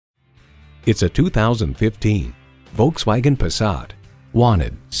It's a 2015 Volkswagen Passat.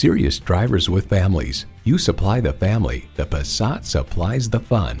 Wanted, serious drivers with families. You supply the family, the Passat supplies the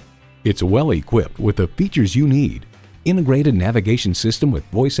fun. It's well equipped with the features you need. Integrated navigation system with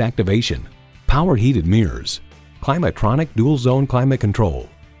voice activation, power heated mirrors, Climatronic dual zone climate control,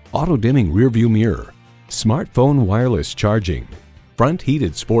 auto dimming rear view mirror, smartphone wireless charging, front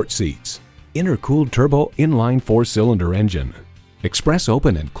heated sport seats, intercooled turbo inline 4-cylinder engine, express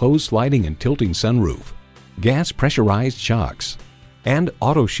open and closed sliding and tilting sunroof, gas pressurized shocks, and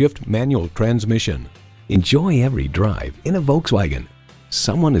auto shift manual transmission. Enjoy every drive in a Volkswagen.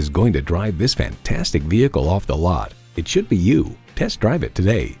 Someone is going to drive this fantastic vehicle off the lot. It should be you. Test drive it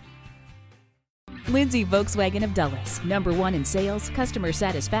today. Lindsay Volkswagen of Dulles, #1 in sales, customer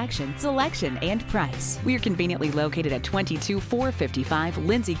satisfaction, selection, and price. We are conveniently located at 22455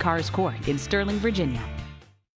 Lindsay Cars Court in Sterling, Virginia.